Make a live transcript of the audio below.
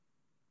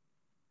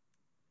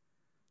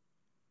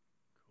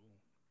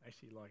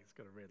actually like it's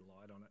got a red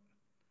light on it.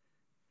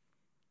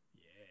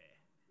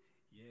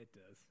 Yeah, it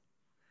does.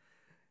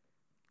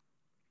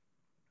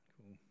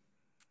 Cool.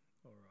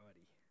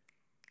 Alrighty.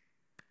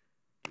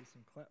 Do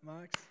some clap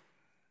marks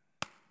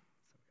so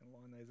we can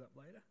line those up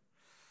later.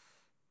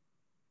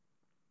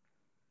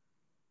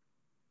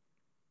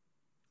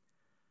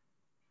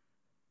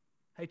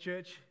 Hey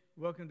church,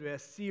 welcome to our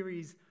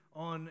series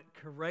on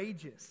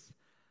Courageous.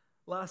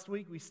 Last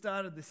week we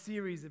started the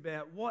series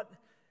about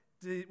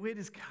where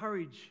does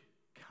courage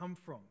come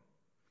from?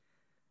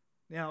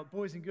 Now,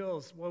 boys and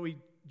girls, while we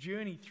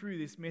journey through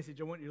this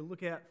message, I want you to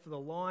look out for the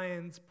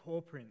lion's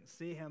paw print.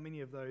 See how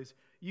many of those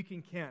you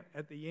can count.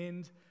 At the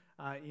end,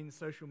 in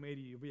social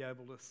media, you'll be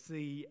able to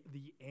see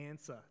the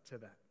answer to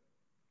that.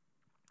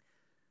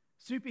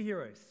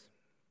 Superheroes.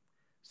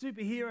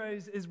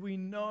 Superheroes, as we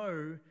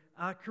know,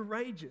 are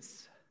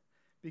courageous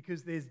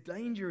because there's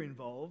danger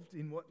involved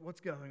in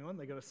what's going on.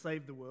 They've got to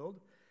save the world.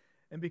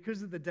 And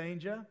because of the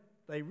danger,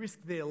 they risk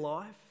their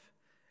life.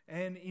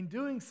 And in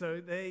doing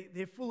so,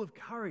 they're full of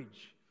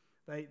courage.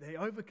 They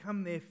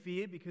overcome their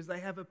fear because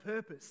they have a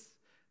purpose.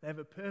 They have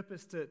a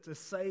purpose to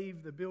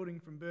save the building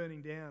from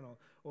burning down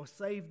or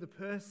save the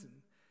person.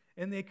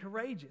 And they're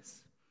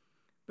courageous.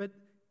 But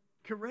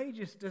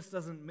courageous just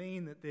doesn't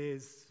mean that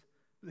there's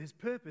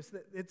purpose.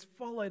 That it's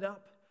followed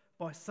up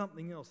by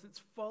something else.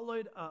 It's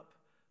followed up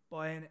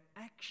by an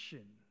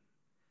action.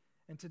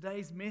 And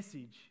today's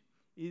message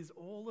is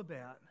all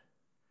about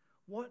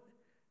what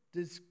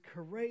does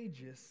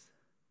courageous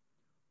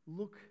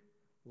look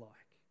like?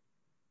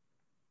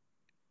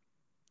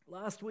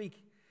 Last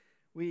week,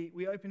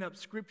 we opened up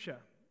Scripture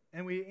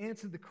and we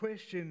answered the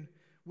question,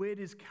 where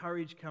does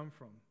courage come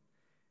from?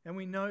 And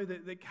we know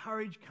that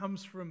courage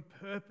comes from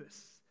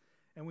purpose,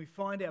 and we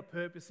find our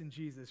purpose in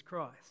Jesus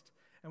Christ.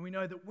 And we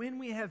know that when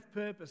we have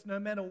purpose, no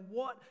matter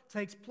what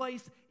takes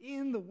place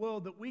in the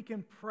world, that we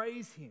can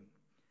praise Him.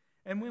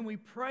 And when we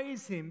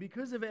praise Him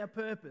because of our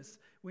purpose,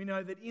 we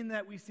know that in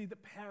that we see the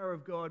power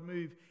of God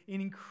move in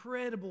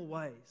incredible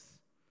ways.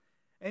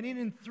 And in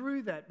and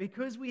through that,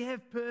 because we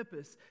have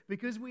purpose,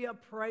 because we are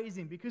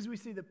praising, because we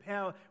see the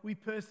power, we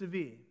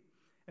persevere.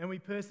 And we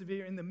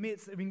persevere in the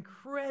midst of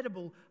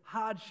incredible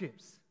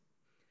hardships.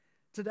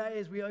 Today,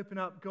 as we open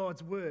up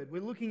God's Word,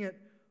 we're looking at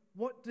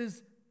what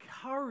does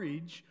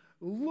courage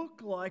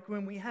look like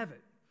when we have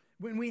it?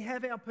 When we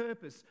have our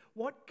purpose,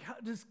 what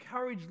does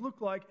courage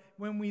look like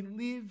when we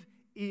live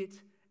it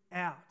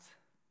out?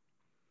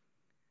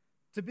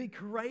 To be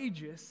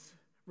courageous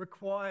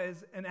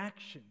requires an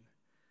action.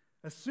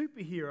 A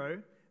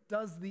superhero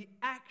does the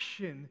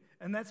action,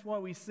 and that's why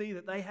we see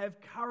that they have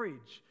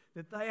courage,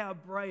 that they are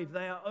brave,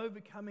 they are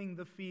overcoming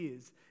the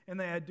fears, and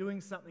they are doing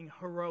something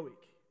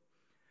heroic.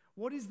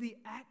 What is the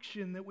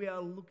action that we are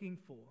looking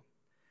for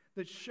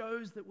that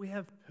shows that we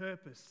have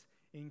purpose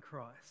in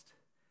Christ?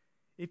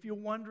 If you're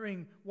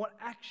wondering what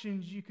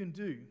actions you can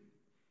do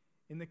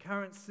in the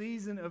current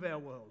season of our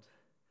world,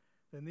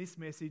 then this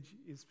message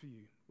is for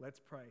you.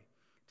 Let's pray.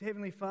 To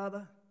Heavenly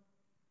Father,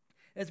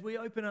 as we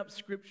open up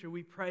Scripture,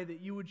 we pray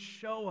that you would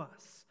show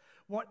us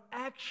what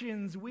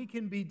actions we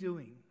can be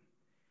doing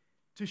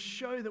to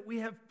show that we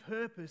have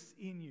purpose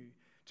in you,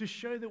 to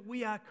show that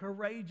we are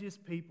courageous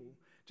people,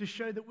 to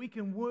show that we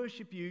can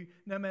worship you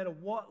no matter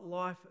what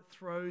life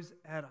throws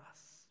at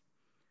us.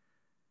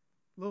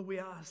 Lord, we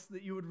ask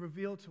that you would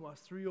reveal to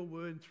us through your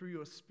word and through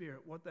your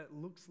Spirit what that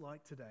looks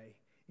like today.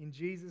 In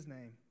Jesus'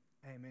 name,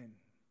 amen.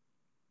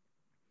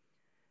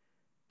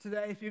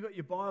 Today, if you've got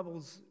your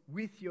Bibles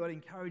with you, I'd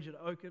encourage you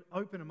to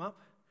open them up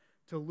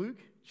to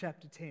Luke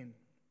chapter 10.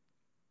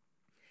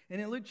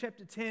 And in Luke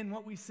chapter 10,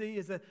 what we see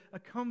is a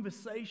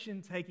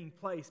conversation taking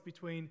place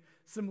between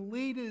some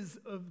leaders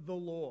of the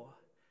law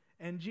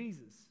and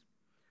Jesus.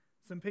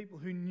 Some people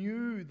who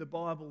knew the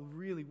Bible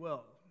really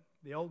well,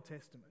 the Old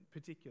Testament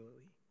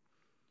particularly.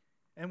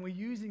 And we're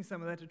using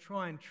some of that to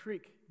try and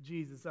trick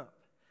Jesus up.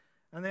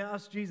 And they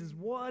asked Jesus,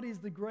 what is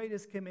the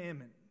greatest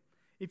commandment?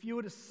 If you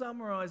were to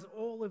summarize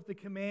all of the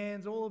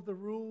commands, all of the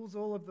rules,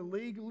 all of the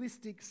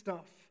legalistic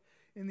stuff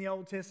in the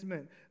Old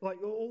Testament,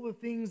 like all the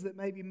things that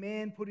maybe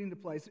man put into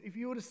place, if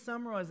you were to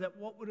summarize that,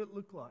 what would it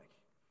look like?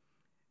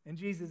 And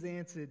Jesus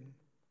answered,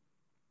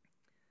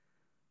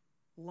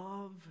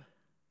 love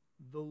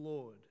the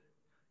Lord,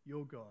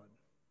 your God,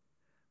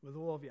 with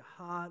all of your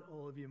heart,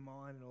 all of your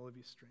mind, and all of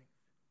your strength.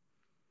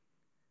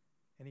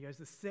 And he goes,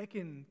 the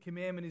second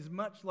commandment is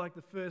much like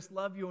the first,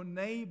 love your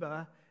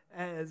neighbor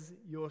as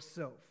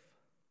yourself.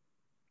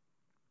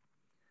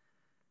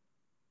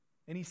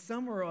 And he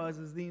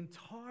summarizes the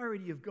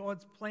entirety of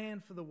God's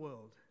plan for the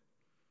world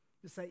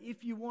to say,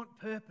 if you want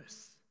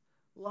purpose,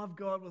 love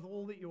God with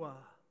all that you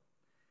are.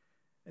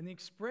 And the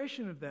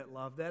expression of that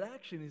love, that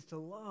action, is to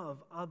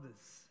love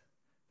others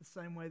the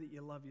same way that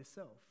you love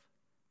yourself.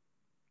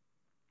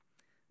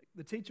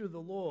 The teacher of the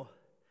law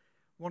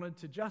wanted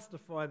to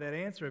justify that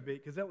answer a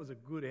bit because that was a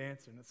good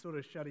answer and it sort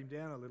of shut him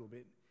down a little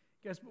bit.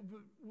 He goes,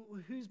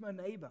 well, who's my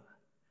neighbor?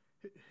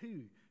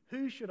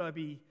 Who should I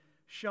be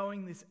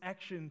showing this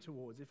action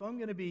towards? If I'm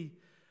going to be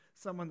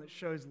someone that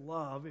shows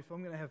love, if I'm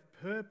going to have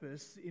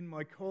purpose in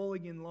my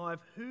calling in life,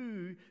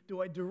 who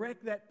do I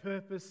direct that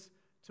purpose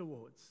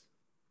towards?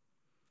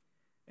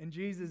 And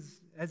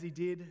Jesus, as he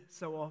did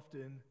so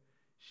often,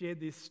 shared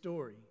this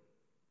story.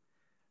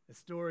 A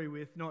story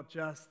with not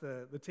just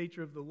the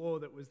teacher of the law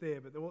that was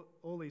there, but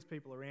all these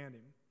people around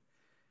him.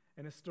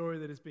 And a story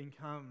that has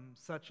become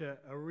such a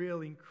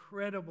real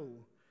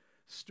incredible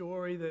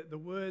story, that the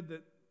word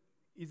that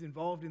is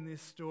involved in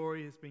this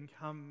story has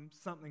become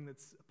something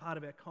that's a part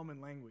of our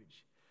common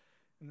language.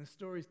 And the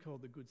story is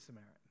called the Good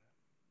Samaritan.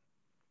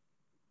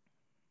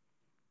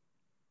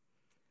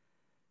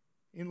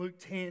 In Luke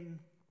 10,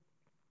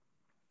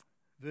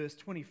 verse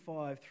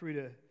 25 through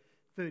to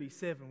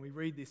 37, we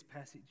read this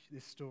passage,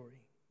 this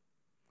story.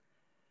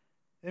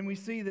 And we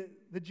see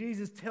that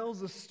Jesus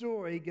tells a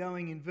story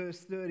going in verse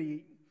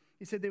 30.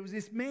 He said there was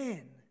this man,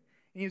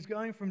 and he was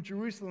going from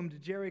Jerusalem to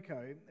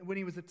Jericho when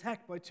he was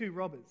attacked by two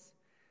robbers.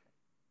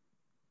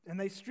 And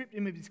they stripped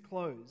him of his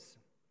clothes,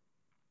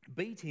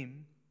 beat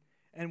him,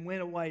 and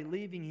went away,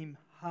 leaving him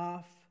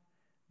half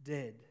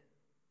dead.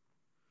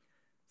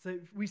 So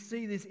we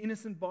see this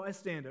innocent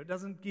bystander. It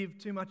doesn't give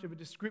too much of a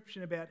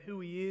description about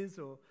who he is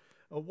or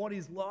what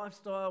his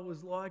lifestyle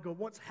was like or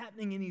what's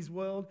happening in his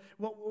world.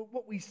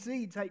 What we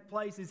see take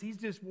place is he's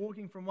just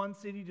walking from one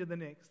city to the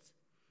next.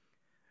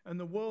 And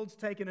the world's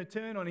taken a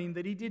turn on him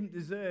that he didn't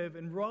deserve,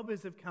 and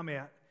robbers have come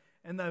out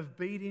and they've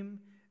beat him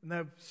and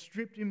they've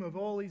stripped him of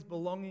all his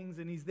belongings,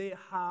 and he's there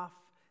half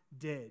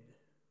dead.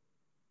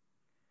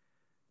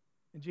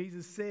 And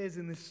Jesus says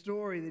in this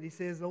story that he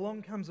says,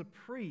 along comes a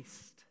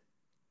priest.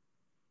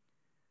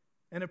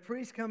 And a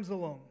priest comes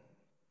along,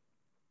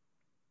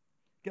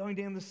 going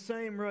down the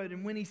same road.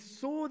 And when he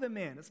saw the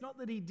man, it's not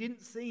that he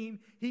didn't see him,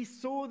 he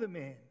saw the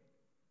man.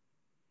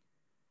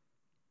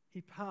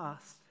 He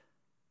passed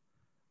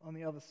on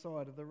the other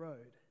side of the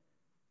road.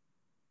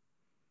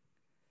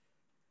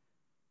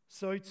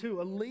 So too,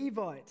 a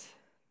Levite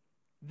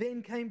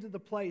then came to the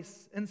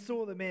place and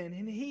saw the man,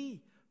 and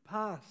he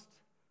passed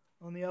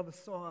on the other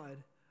side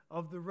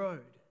of the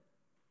road.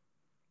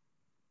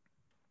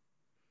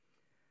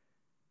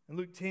 In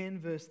Luke 10,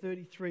 verse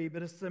 33,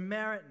 but a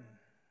Samaritan,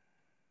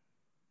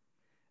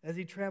 as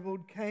he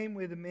traveled, came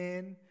where the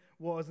man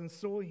was and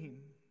saw him,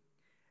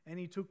 and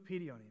he took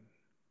pity on him.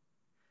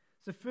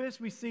 So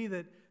first we see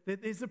that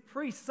there's a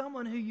priest,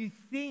 someone who you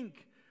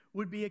think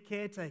would be a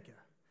caretaker,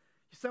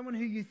 someone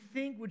who you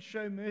think would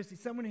show mercy,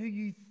 someone who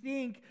you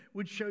think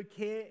would show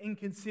care and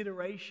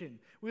consideration.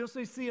 We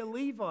also see a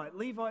Levite.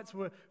 Levites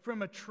were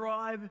from a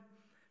tribe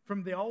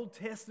from the Old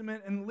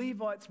Testament, and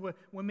Levites were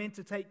meant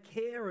to take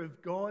care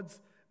of God's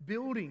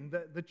building,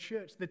 the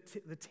church, the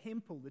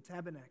temple, the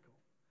tabernacle.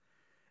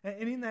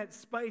 And in that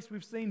space,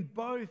 we've seen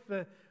both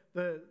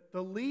the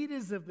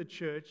leaders of the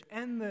church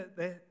and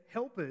the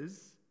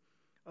helpers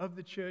of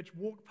the church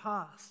walk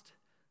past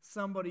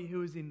somebody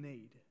who is in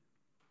need.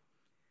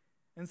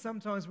 And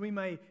sometimes we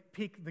may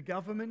pick the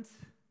government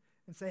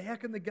and say, how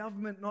can the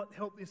government not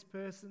help this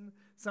person?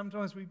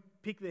 Sometimes we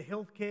pick the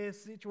healthcare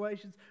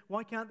situations.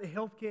 Why can't the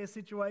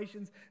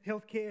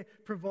healthcare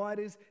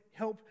providers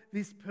help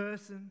this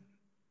person?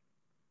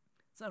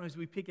 Sometimes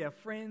we pick our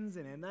friends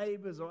and our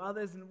neighbours or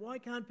others, and why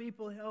can't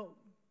people help?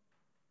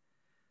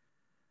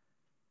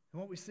 And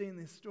what we see in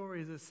this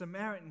story is a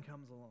Samaritan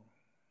comes along.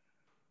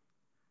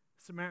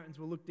 Samaritans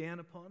were looked down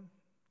upon.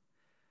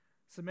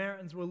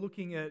 Samaritans were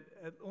looking at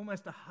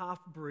almost a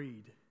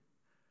half-breed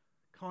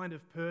kind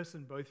of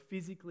person, both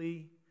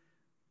physically,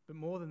 but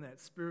more than that,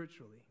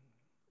 spiritually.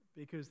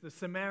 Because the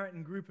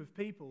Samaritan group of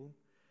people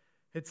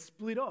had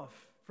split off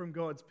from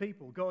God's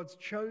people, God's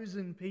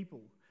chosen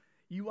people.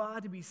 You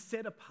are to be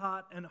set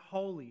apart and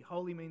holy.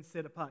 Holy means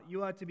set apart.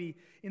 You are to be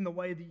in the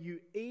way that you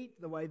eat,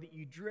 the way that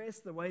you dress,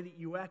 the way that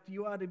you act.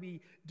 You are to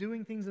be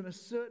doing things in a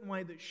certain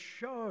way that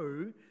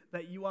show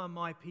that you are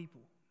my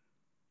people.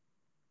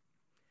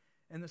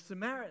 And the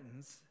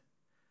Samaritans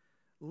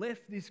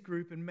left this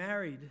group and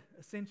married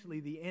essentially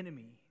the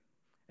enemy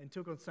and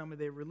took on some of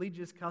their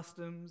religious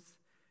customs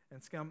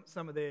and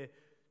some of their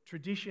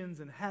traditions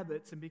and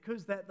habits. And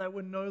because that, they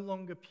were no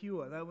longer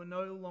pure. They were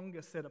no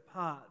longer set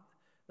apart.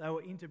 They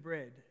were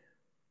interbred.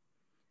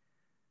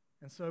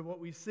 And so what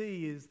we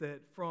see is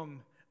that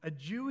from a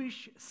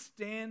Jewish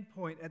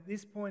standpoint at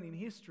this point in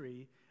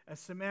history, a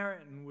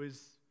Samaritan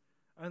was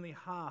only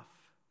half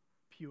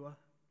pure,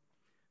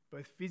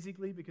 both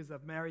physically because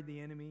they've married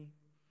the enemy,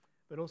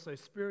 but also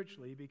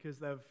spiritually because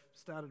they've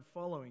started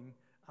following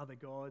other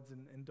gods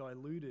and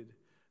diluted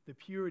the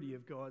purity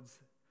of God's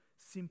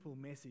simple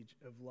message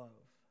of love.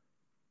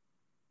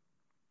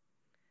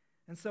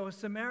 And so a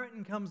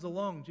Samaritan comes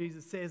along,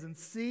 Jesus says, and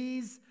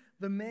sees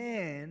the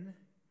man,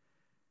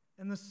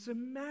 and the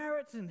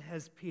Samaritan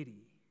has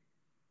pity.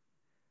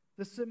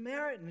 The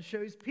Samaritan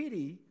shows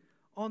pity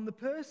on the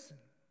person.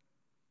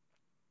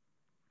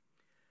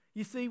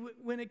 You see,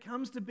 when it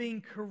comes to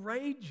being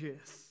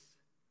courageous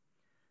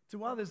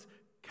to others,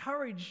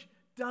 courage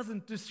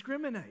doesn't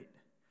discriminate.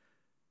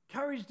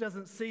 Courage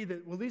doesn't see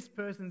that, well, this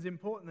person's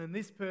important and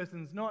this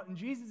person's not. And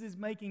Jesus is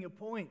making a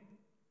point.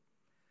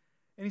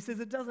 And he says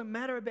it doesn't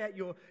matter about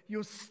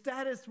your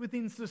status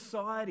within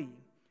society.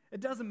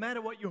 It doesn't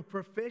matter what your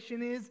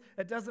profession is.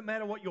 It doesn't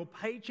matter what your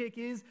paycheck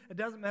is. It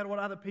doesn't matter what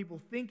other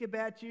people think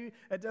about you.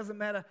 It doesn't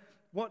matter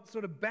what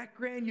sort of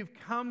background you've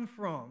come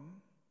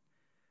from.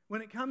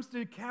 When it comes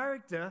to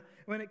character,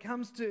 when it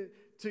comes to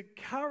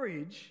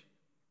courage,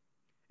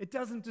 it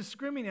doesn't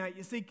discriminate.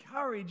 You see,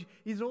 courage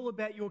is all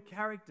about your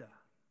character.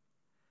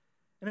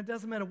 And it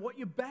doesn't matter what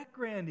your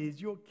background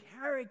is, your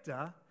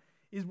character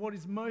is what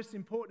is most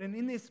important. And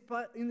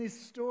in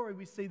this story,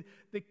 we see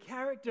the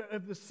character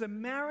of the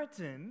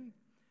Samaritan,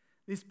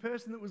 this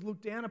person that was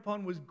looked down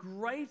upon, was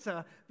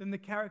greater than the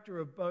character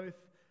of both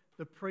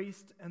the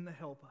priest and the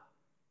helper.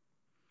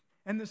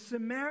 And the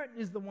Samaritan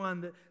is the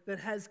one that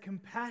has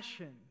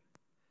compassion.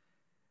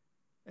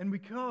 And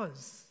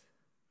because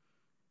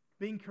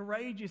being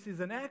courageous is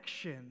an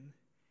action,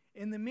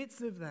 in the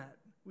midst of that,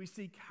 we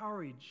see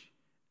courage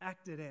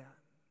acted out.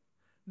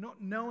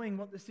 Not knowing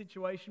what the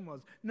situation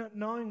was, not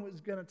knowing what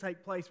was going to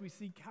take place, we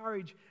see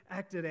courage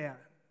acted out.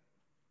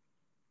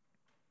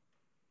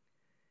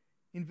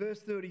 In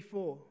verse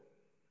 34,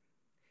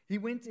 he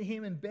went to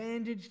him and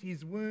bandaged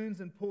his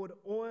wounds and put on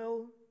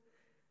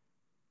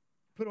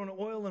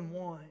oil and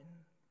wine.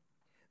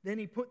 Then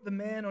he put the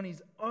man on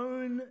his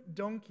own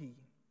donkey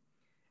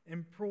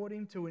and brought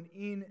him to an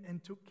inn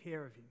and took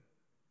care of him.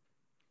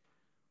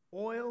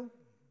 Oil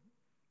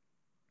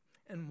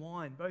and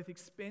wine, both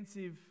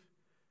expensive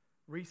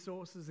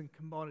resources and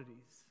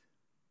commodities.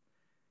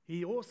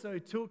 He also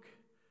took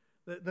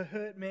the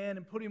hurt man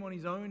and put him on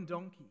his own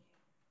donkey.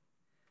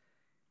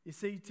 You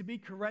see, to be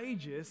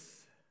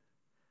courageous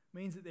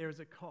means that there is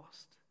a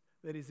cost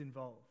that is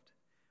involved.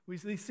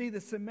 We see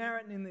the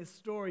Samaritan in this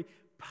story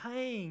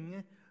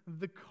paying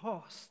the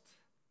cost.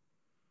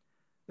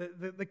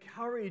 The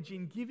courage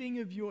in giving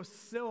of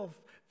yourself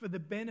for the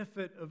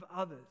benefit of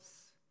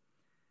others.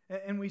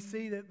 And we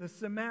see that the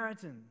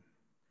Samaritan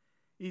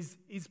is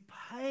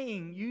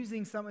paying,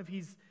 using some of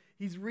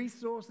his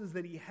resources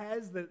that he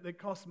has that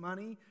cost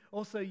money,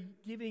 also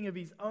giving of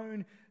his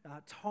own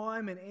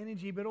time and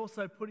energy, but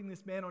also putting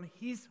this man on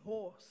his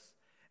horse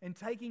and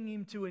taking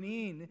him to an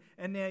inn,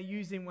 and now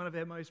using one of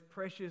our most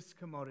precious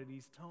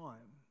commodities, time,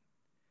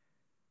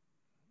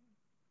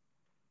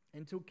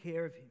 and took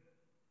care of him.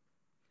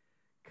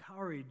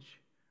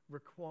 Courage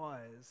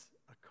requires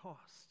a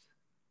cost.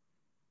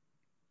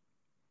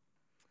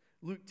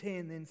 Luke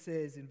 10 then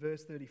says in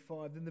verse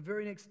 35, then the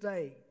very next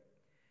day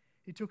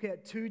he took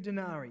out 2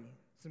 denarii,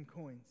 some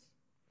coins,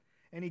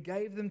 and he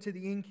gave them to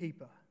the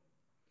innkeeper.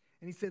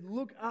 And he said,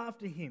 look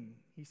after him,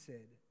 he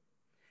said,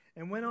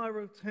 and when I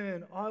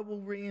return, I will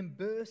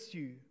reimburse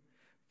you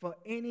for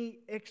any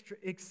extra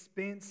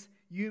expense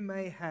you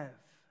may have.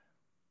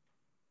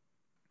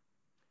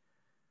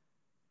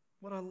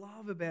 What I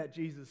love about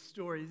Jesus'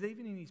 story is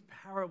even in his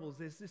parables,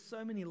 there's just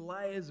so many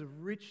layers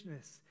of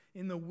richness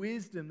in the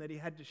wisdom that he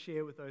had to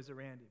share with those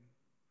around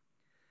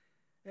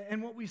him.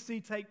 And what we see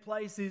take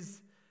place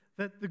is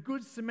that the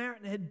Good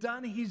Samaritan had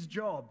done his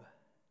job.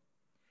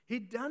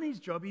 He'd done his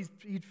job.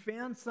 He'd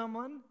found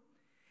someone.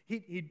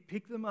 He'd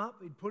pick them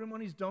up. He'd put him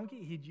on his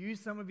donkey. He'd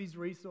used some of his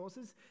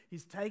resources.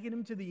 He's taken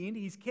him to the inn.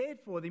 He's cared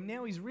for them.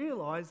 Now he's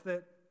realized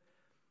that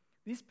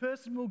this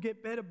person will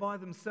get better by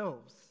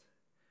themselves.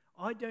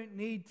 I don't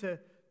need to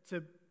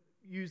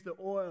use the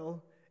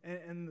oil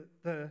and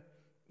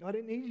I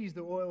don't need to use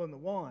the oil and the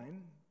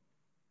wine.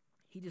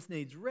 He just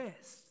needs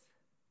rest.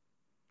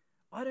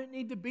 I don't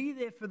need to be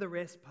there for the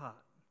rest part.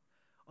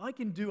 I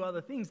can do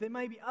other things. There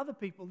may be other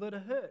people that are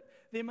hurt.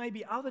 There may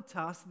be other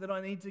tasks that I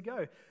need to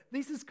go.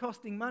 This is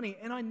costing money,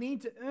 and I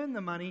need to earn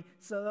the money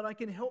so that I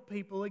can help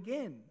people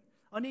again.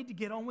 I need to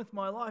get on with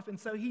my life. And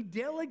so he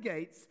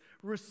delegates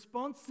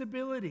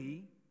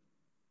responsibility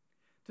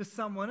to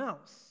someone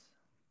else.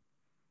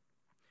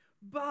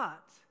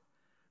 But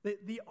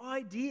the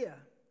idea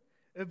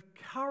of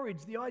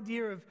courage, the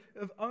idea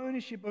of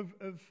ownership,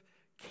 of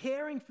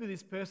caring for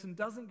this person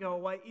doesn't go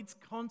away. It's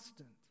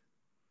constant.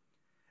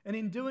 And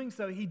in doing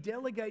so, he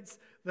delegates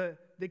the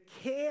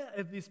care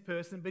of this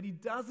person, but he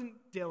doesn't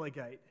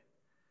delegate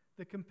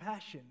the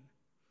compassion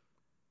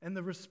and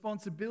the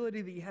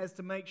responsibility that he has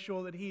to make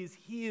sure that he is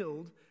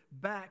healed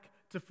back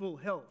to full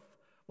health.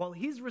 While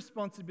his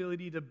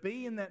responsibility to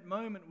be in that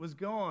moment was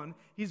gone,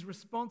 his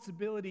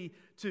responsibility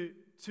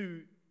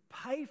to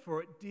pay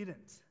for it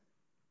didn't.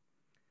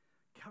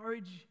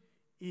 Courage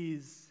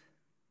is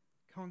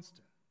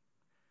constant.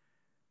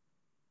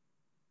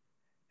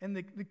 And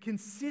the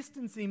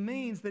consistency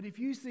means that if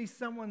you see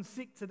someone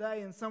sick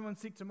today and someone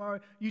sick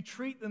tomorrow, you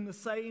treat them the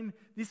same,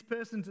 this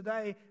person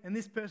today and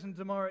this person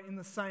tomorrow, in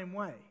the same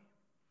way.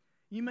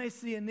 You may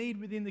see a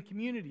need within the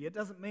community. It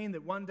doesn't mean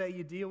that one day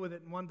you deal with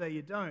it and one day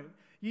you don't.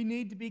 You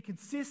need to be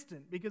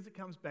consistent because it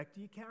comes back to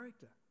your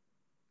character.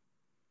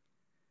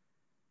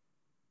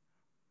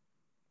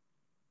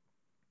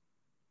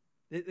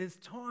 There's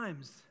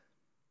times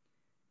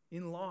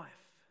in life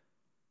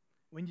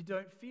when you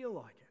don't feel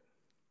like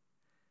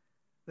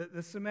it.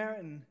 The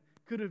Samaritan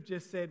could have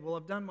just said, well,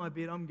 I've done my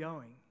bit, I'm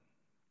going.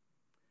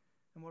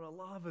 And what I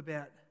love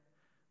about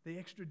the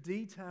extra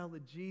detail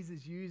that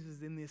Jesus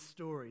uses in this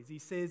story. He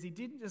says he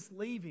didn't just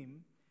leave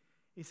him.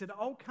 He said,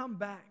 I'll come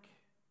back.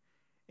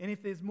 And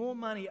if there's more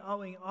money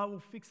owing, I will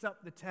fix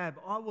up the tab.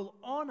 I will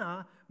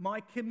honor my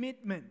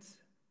commitment.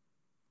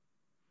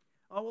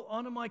 I will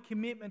honor my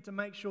commitment to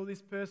make sure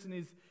this person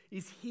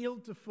is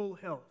healed to full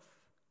health.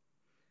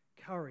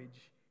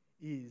 Courage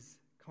is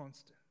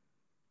constant.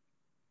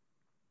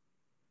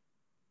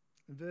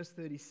 In verse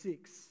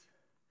 36,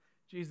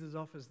 Jesus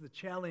offers the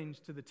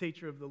challenge to the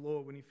teacher of the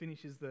law when he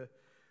finishes the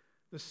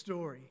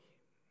story.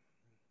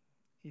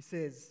 He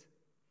says,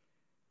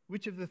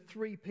 which of the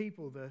three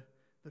people, the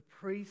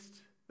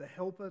priest, the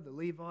helper, the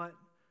Levite,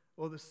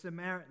 or the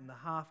Samaritan, the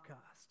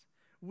half-caste,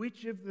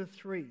 which of the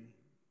three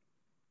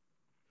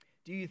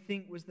do you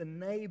think was the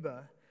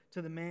neighbor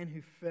to the man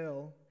who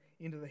fell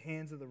into the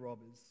hands of the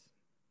robbers?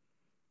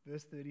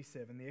 Verse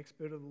 37, the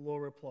expert of the law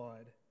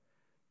replied,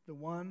 the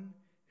one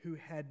who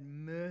had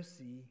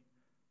mercy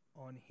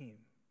on him.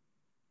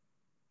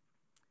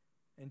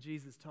 And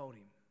Jesus told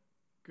him,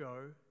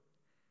 go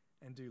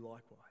and do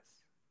likewise.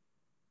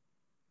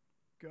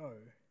 Go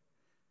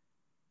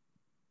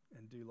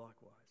and do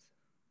likewise.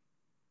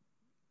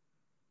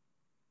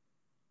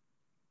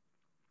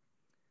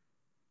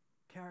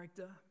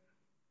 Character,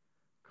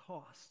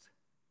 cost,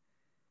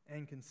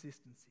 and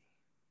consistency.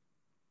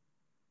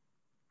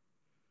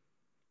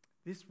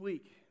 This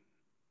week,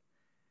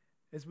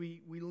 as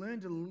we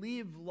learn to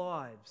live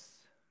lives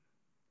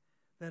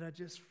that are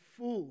just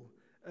full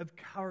of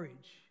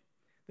courage,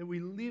 that we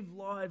live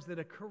lives that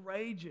are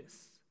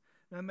courageous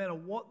no matter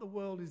what the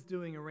world is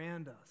doing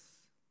around us,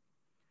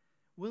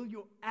 will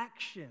your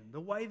action, the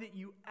way that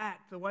you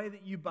act, the way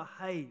that you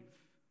behave,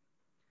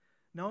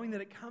 knowing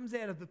that it comes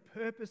out of the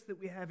purpose that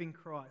we have in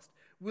Christ,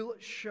 will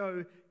it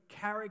show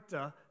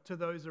character to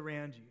those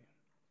around you?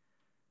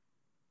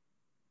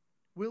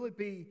 Will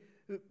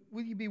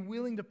you be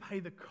willing to pay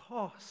the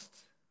cost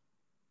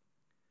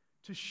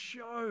to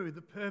show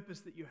the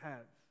purpose that you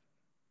have?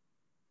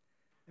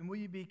 And will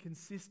you be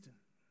consistent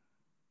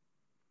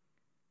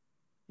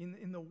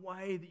in the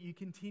way that you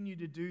continue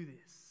to do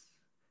this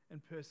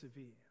and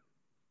persevere?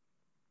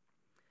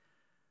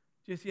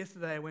 Just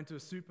yesterday I went to a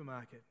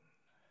supermarket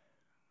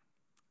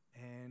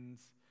and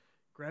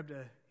grabbed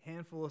a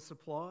handful of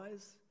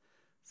supplies.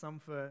 Some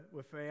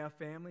were for our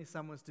family,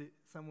 some were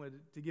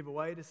to give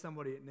away to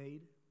somebody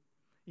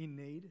in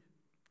need.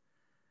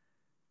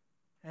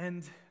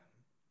 And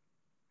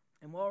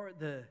while we're at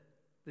the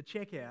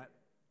checkout,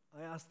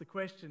 I asked the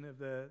question of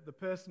the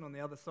person on the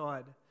other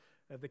side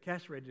of the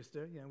cash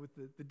register, with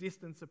the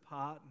distance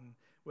apart, and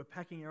we're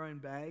packing our own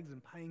bags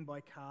and paying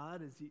by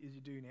card as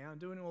you do now, and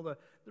doing all the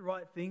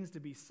right things to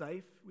be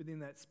safe within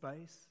that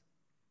space.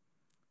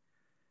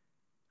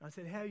 I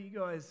said, how are you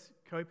guys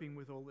coping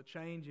with all the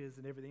changes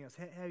and everything else?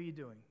 How are you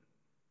doing?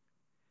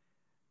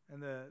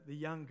 And the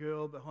young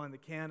girl behind the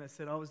counter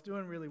said, I was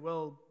doing really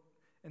well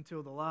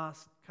until the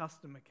last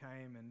customer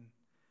came,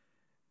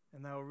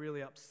 and they were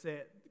really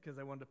upset because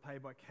they wanted to pay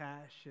by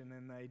cash, and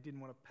then they didn't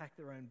want to pack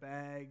their own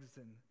bags.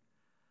 And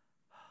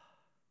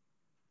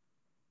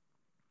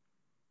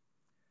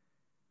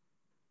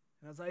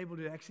I was able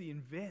to actually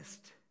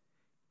invest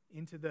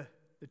into the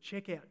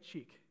checkout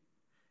chick.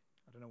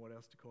 I don't know what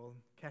else to call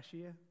them.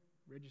 Cashier,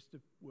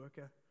 registered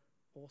worker,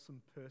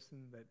 awesome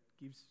person that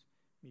gives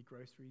me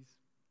groceries.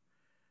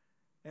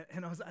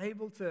 And I was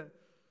able to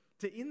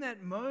in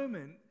that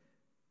moment,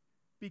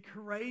 be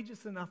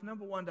courageous enough,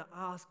 number one, to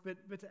ask, but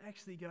to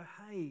actually go,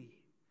 hey,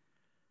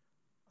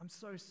 I'm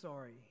so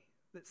sorry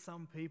that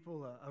some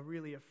people are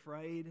really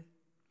afraid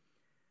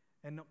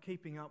and not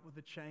keeping up with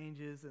the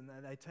changes, and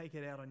they take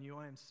it out on you.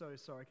 I am so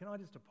sorry. Can I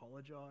just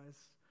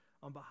apologize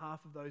on behalf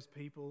of those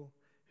people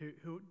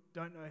who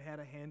don't know how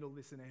to handle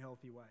this in a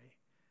healthy way?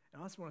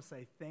 And I just want to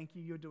say thank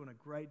you. You're doing a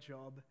great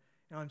job.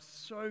 And I'm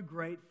so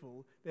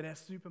grateful that our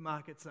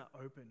supermarkets are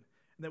open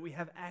and that we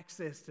have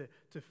access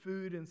to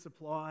food and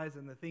supplies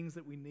and the things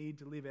that we need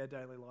to live our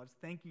daily lives.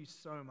 Thank you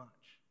so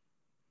much.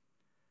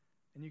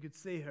 And you could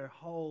see her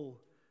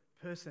whole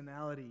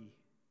personality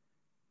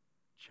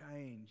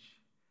change,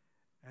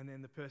 and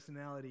then the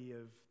personality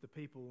of the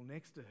people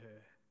next to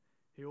her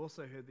who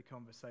also heard the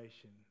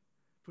conversation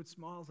put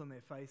smiles on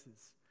their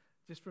faces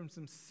just from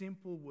some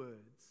simple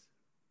words.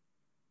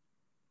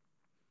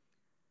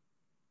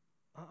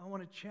 I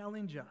want to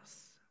challenge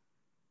us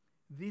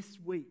this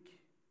week.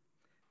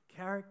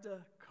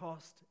 Character,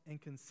 cost,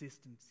 and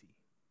consistency.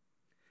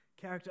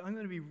 Character, I'm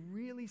going to be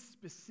really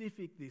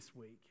specific this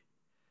week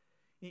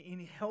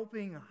in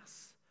helping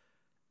us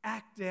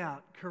act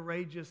out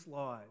courageous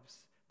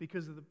lives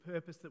because of the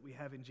purpose that we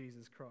have in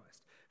Jesus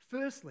Christ.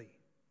 Firstly,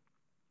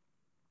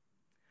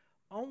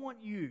 I want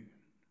you,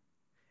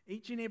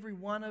 each and every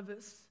one of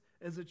us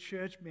as a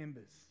church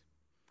members,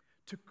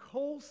 to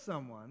call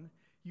someone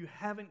you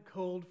haven't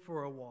called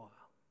for a while.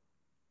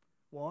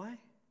 Why?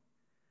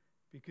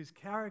 Because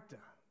character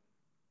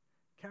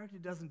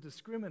doesn't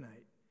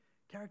discriminate.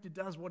 Character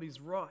does what is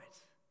right.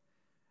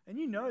 And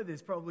you know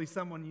there's probably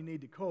someone you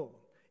need to call.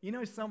 You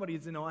know somebody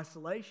who's in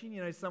isolation.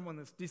 You know someone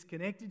that's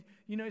disconnected.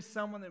 You know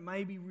someone that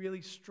may be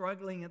really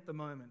struggling at the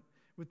moment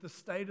with the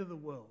state of the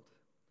world.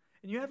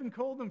 And you haven't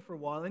called them for a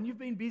while and you've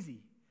been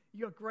busy.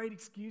 You've got great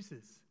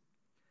excuses.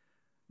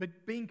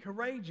 But being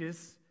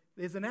courageous,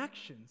 there's an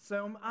action.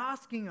 So I'm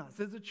asking us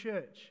as a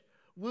church,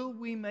 will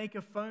we make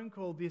a phone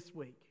call this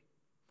week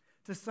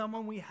to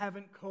someone we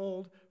haven't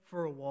called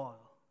for a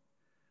while?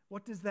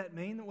 What does that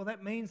mean? Well,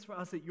 that means for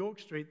us at York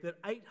Street that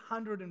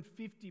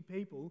 850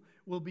 people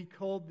will be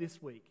called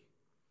this week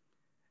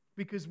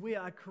because we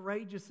are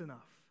courageous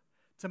enough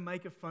to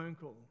make a phone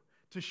call,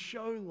 to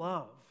show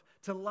love,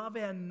 to love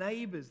our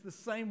neighbours the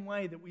same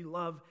way that we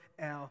love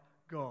our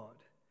God.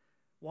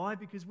 Why?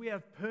 Because we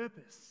have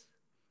purpose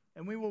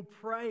and we will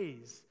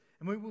praise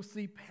and we will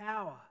see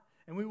power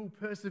and we will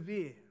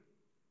persevere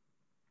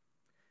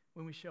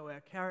when we show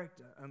our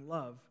character and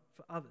love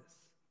for others.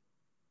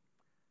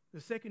 The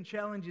second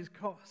challenge is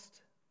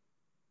cost.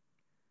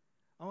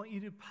 I want you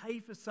to pay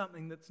for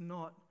something that's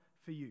not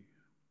for you.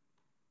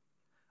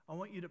 I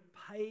want you to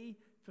pay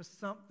for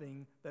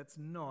something that's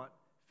not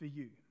for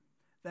you.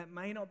 That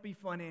may not be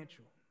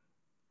financial.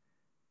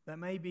 That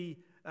may be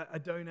a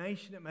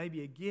donation. It may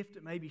be a gift.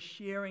 It may be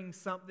sharing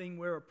something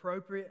where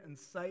appropriate and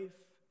safe.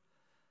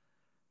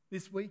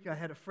 This week I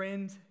had a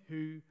friend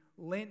who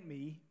lent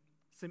me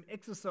some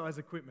exercise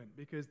equipment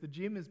because the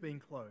gym has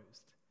been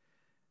closed.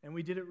 And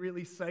we did it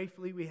really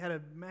safely. We had a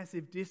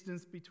massive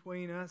distance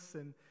between us,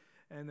 and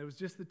there was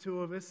just the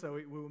two of us, so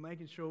we were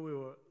making sure we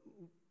were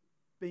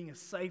being as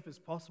safe as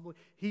possible.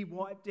 He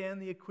wiped down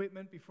the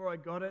equipment before I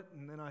got it,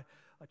 and then I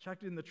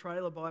chucked it in the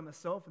trailer by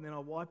myself, and then I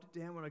wiped it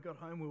down when I got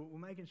home. We were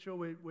making sure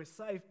we're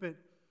safe, but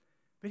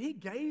he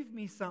gave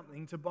me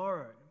something to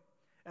borrow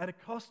at a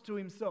cost to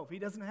himself. He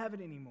doesn't have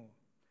it anymore.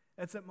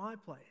 It's at my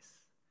place.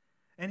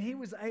 And he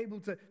was able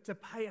to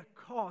pay a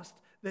cost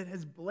that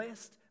has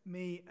blessed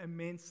me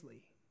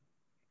immensely.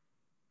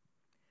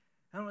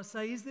 And I want to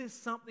say, is there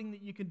something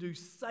that you can do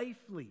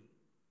safely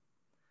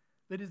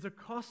that is a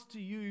cost to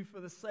you for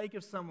the sake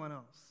of someone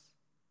else?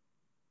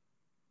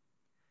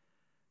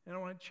 And I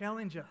want to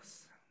challenge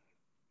us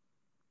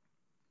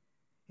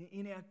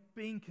in our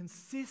being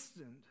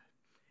consistent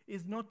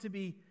is not to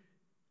be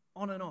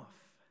on and off.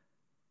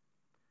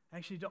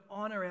 Actually, to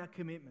honor our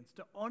commitments,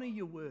 to honor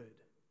your word,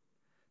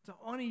 to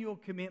honor your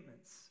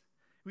commitments.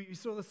 We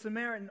saw the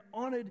Samaritan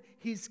honored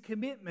his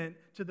commitment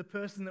to the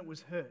person that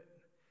was hurt.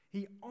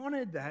 He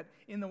honored that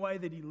in the way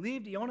that he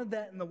lived. He honored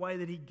that in the way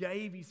that he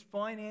gave his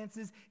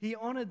finances. He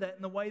honored that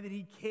in the way that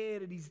he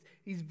cared at his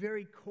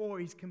very core,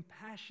 his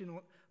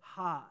compassionate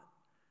heart,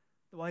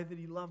 the way that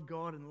he loved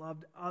God and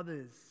loved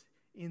others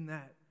in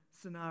that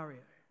scenario.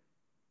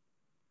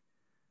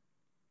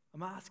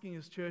 I'm asking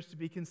this church to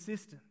be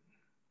consistent,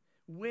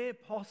 where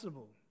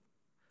possible,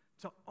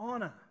 to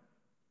honor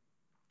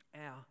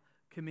our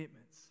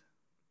commitments.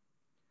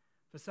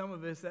 For some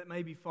of us, that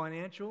may be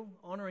financial,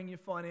 honoring your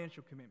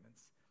financial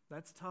commitments.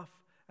 That's tough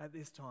at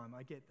this time,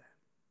 I get that.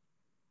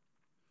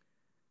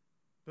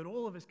 But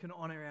all of us can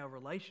honor our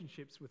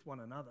relationships with one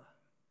another.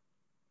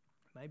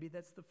 Maybe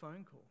that's the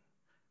phone call.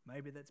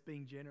 Maybe that's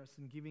being generous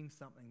and giving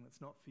something that's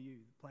not for you,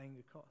 paying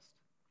the cost.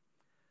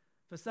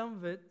 For some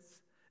of it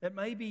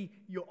may be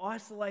you're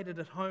isolated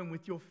at home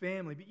with your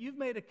family, but you've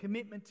made a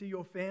commitment to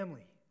your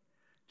family,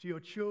 to your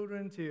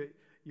children, to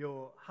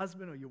your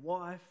husband or your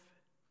wife,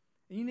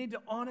 and you need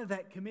to honor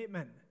that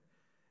commitment.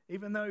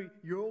 Even though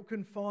you're all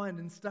confined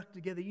and stuck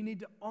together, you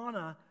need to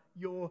honor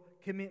your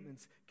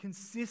commitments.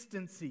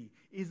 Consistency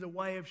is a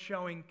way of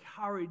showing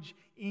courage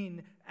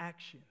in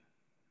action.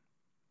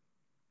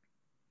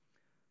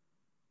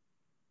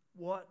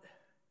 What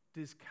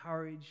does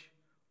courage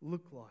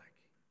look like?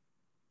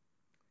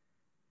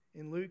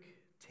 In Luke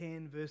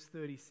 10, verse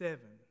 37,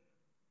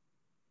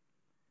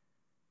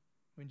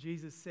 when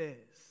Jesus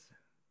says,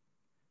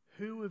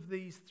 who of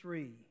these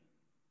three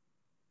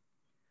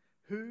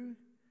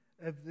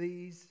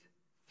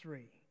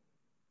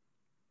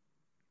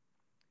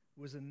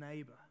was a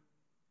neighbor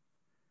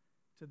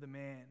to the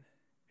man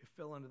who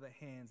fell into the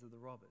hands of the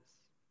robbers?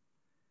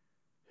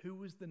 Who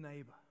was the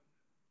neighbor?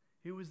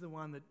 Who was the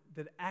one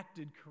that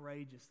acted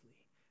courageously,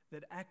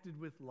 that acted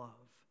with love,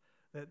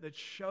 that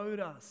showed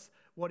us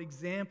what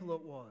example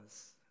it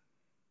was?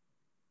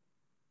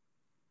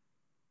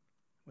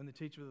 When the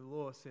teacher of the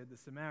law said, the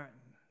Samaritan,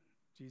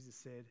 Jesus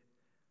said,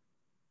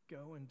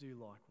 go and do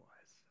likewise.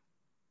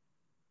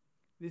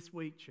 This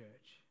week,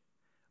 church,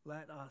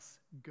 let us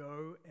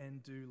go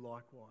and do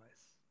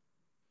likewise.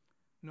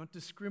 Not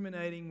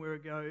discriminating where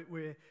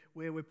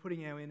we're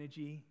putting our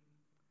energy,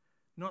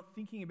 not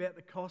thinking about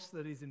the cost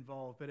that is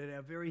involved, but at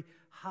our very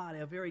heart,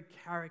 our very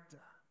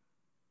character,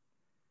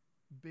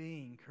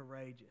 being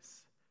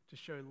courageous to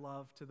show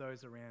love to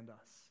those around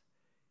us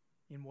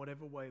in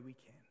whatever way we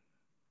can.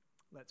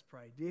 Let's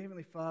pray. Dear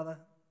Heavenly Father,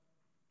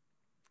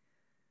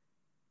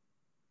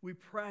 we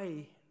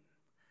pray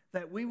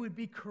that we would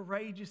be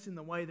courageous in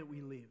the way that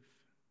we live.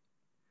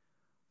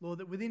 Lord,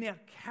 that within our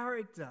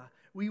character,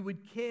 we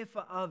would care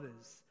for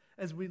others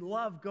as we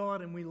love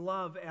God and we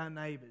love our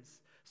neighbours.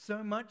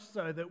 So much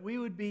so that we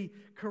would be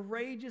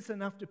courageous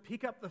enough to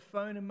pick up the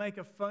phone and make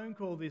a phone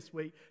call this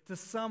week to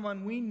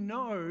someone we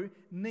know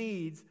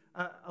needs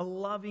a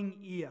loving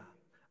ear,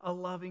 a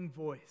loving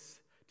voice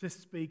to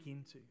speak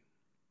into.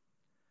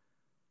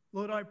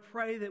 Lord, I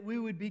pray that we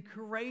would be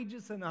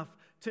courageous enough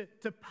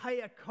to pay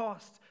a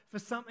cost for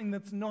something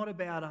that's not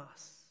about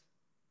us.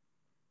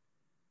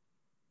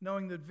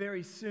 Knowing that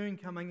very soon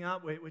coming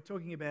up, we're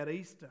talking about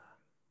Easter.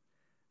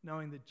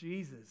 Knowing that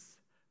Jesus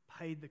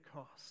paid the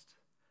cost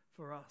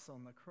for us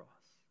on the cross.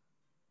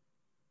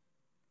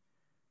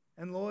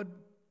 And Lord,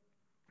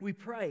 we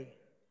pray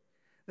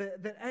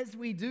that as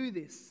we do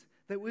this,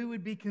 that we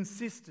would be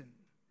consistent,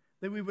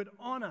 that we would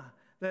honor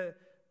the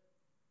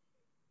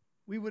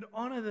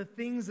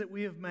things that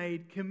we have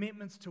made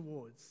commitments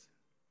towards.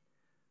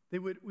 We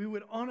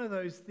would honor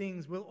those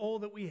things with all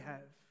that we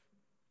have.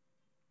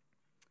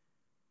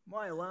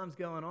 My alarm's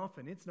going off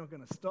and it's not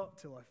going to stop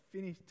till I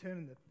finish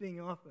turning the thing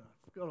off, and I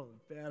forgot all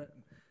about it.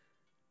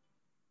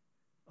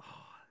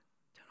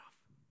 Turn off.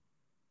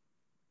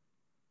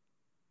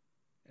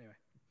 Anyway.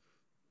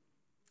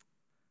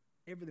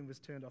 Everything was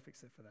turned off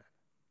except for that.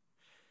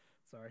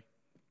 Sorry.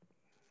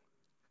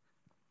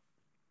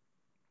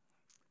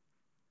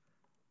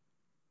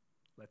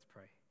 Let's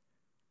pray.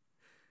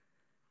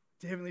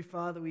 Dear Heavenly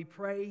Father, we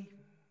pray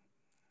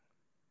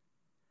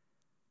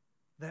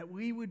that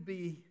we would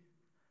be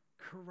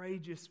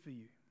courageous for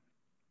you.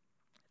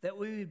 That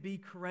we would be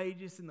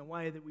courageous in the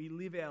way that we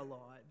live our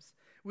lives.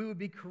 We would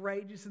be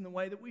courageous in the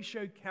way that we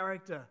show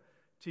character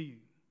to you.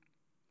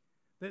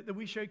 That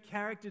we show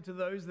character to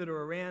those that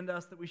are around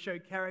us. That we show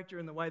character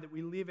in the way that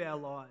we live our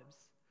lives.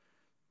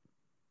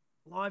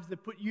 Lives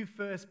that put you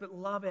first but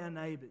love our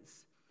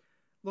neighbours.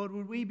 Lord,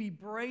 would we be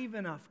brave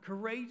enough,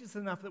 courageous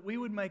enough that we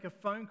would make a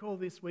phone call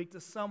this week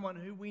to someone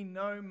who we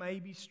know may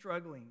be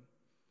struggling,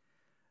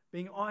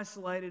 being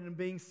isolated and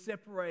being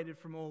separated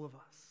from all of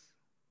us.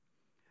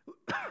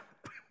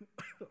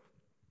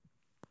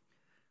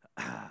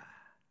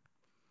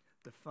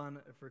 The fun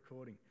of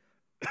recording.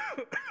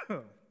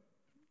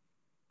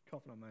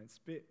 Coughing on my own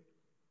spit.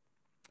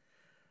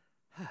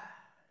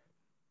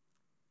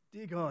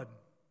 Dear God,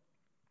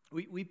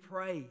 we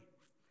pray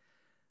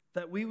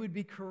that we would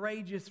be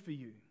courageous for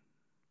you.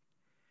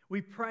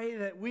 We pray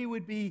that we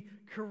would be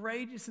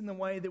courageous in the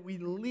way that we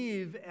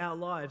live our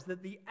lives,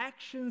 that the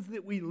actions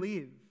that we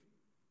live,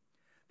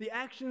 the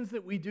actions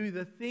that we do,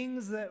 the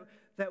things that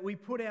we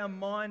put our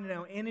mind and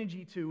our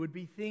energy to would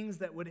be things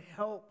that would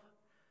help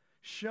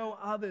show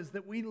others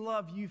that we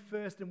love you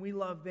first and we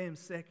love them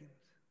second.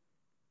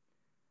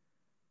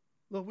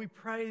 Lord, we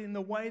pray in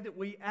the way that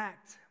we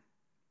act,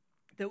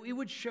 that we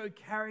would show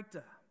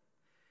character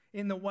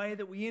in the way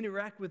that we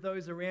interact with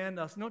those around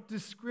us, not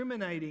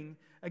discriminating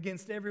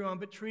against everyone,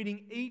 but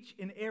treating each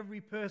and every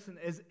person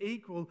as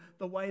equal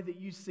the way that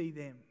you see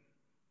them.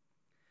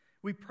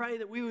 We pray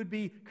that we would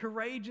be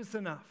courageous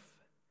enough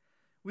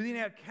within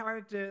our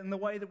character and the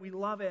way that we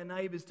love our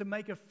neighbours to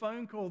make a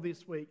phone call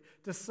this week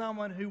to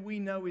someone who we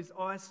know is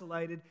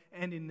isolated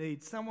and in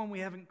need, someone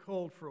we haven't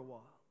called for a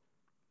while.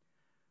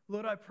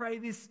 Lord, I pray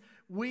this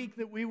week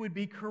that we would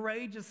be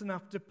courageous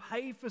enough to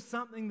pay for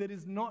something that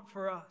is not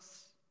for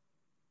us.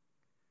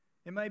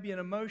 It may be an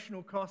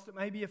emotional cost, it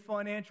may be a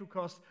financial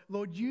cost.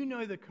 Lord, you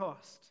know the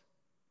cost.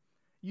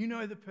 You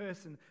know the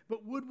person.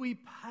 But would we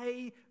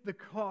pay the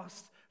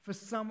cost for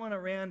someone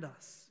around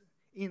us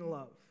in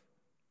love?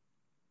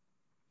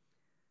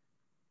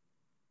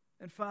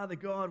 And Father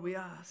God, we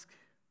ask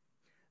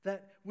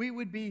that we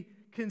would be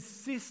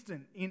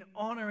consistent in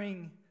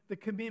honouring the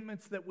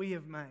commitments that we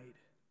have made.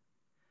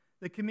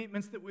 The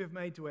commitments that we have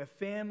made to our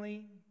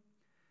family,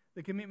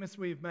 the commitments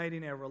we've made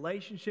in our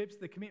relationships,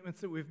 the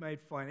commitments that we've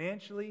made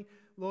financially,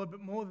 Lord,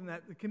 but more than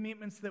that, the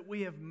commitments that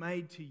we have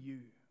made to you.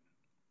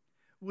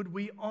 Would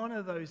we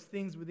honour those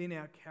things within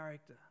our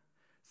character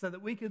so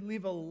that we could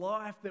live a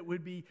life that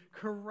would be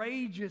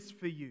courageous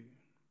for you?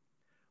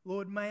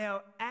 Lord, may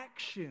our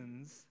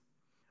actions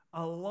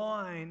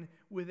align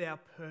with our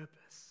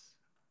purpose.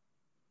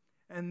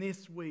 And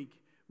this week,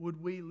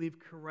 would we live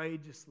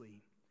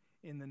courageously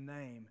in the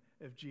name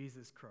of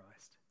Jesus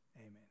Christ.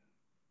 Amen.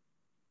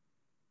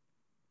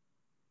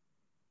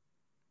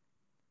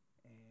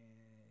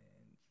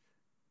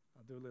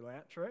 I'll do a little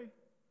outro.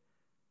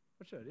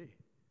 What should I do?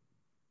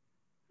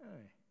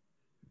 Oh.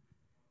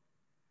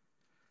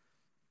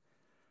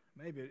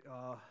 Maybe,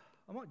 I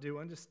might do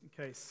one just in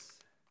case.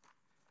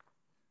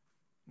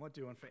 I might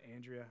do one for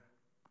Andrea.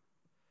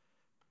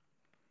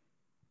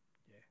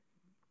 Yeah.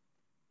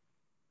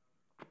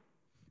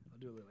 I'll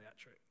do a little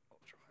outro.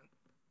 I'll try and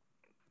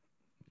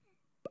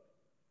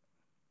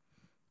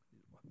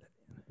wipe that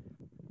down.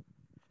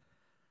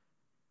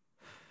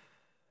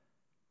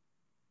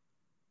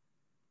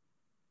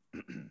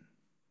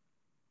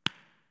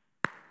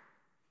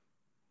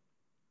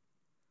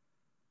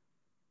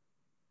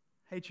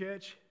 Hey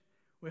church,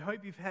 we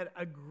hope you've had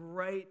a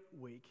great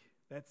week.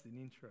 That's an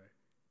intro.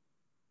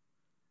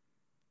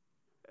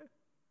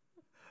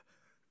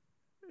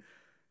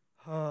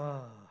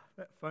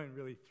 That phone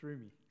really threw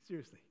me.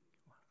 Seriously.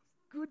 It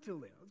was good till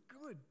then. It was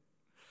good.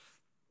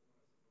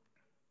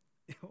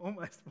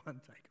 Almost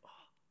one take. Oh.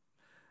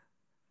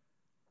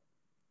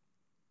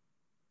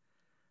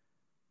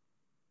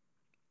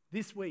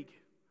 This week,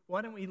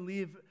 why don't we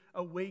live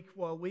a week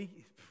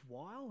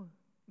while?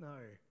 No.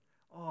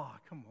 Oh,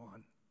 come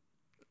on.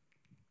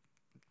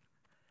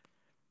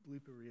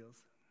 Blooper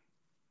reels.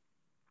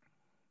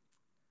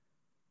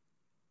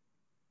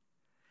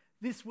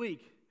 This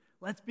week,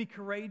 let's be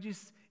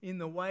courageous in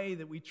the way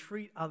that we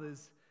treat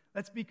others.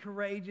 Let's be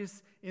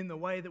courageous in the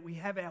way that we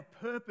have our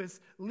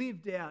purpose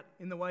lived out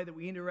in the way that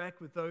we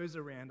interact with those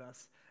around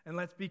us. And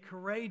let's be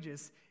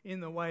courageous in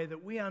the way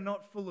that we are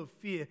not full of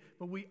fear,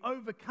 but we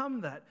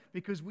overcome that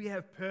because we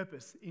have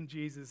purpose in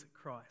Jesus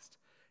Christ.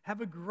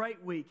 Have a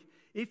great week.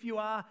 If you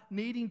are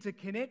needing to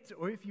connect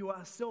or if you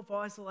are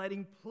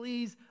self-isolating,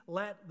 please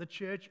let the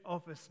church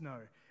office know.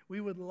 We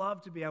would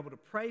love to be able to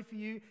pray for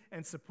you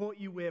and support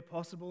you where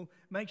possible.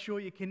 Make sure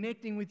you're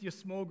connecting with your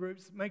small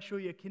groups. Make sure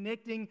you're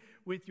connecting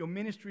with your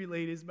ministry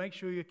leaders. Make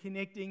sure you're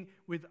connecting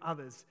with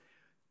others.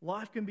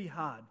 Life can be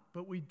hard,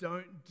 but we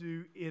don't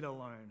do it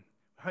alone.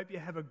 I hope you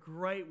have a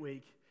great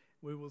week.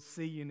 We will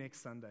see you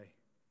next Sunday.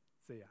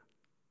 See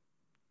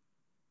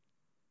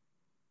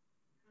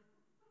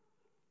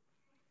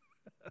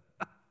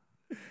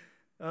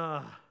ya.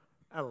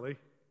 Hallelujah.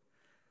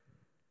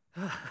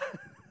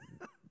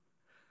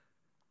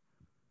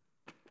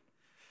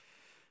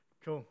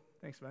 Cool.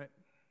 Thanks, mate.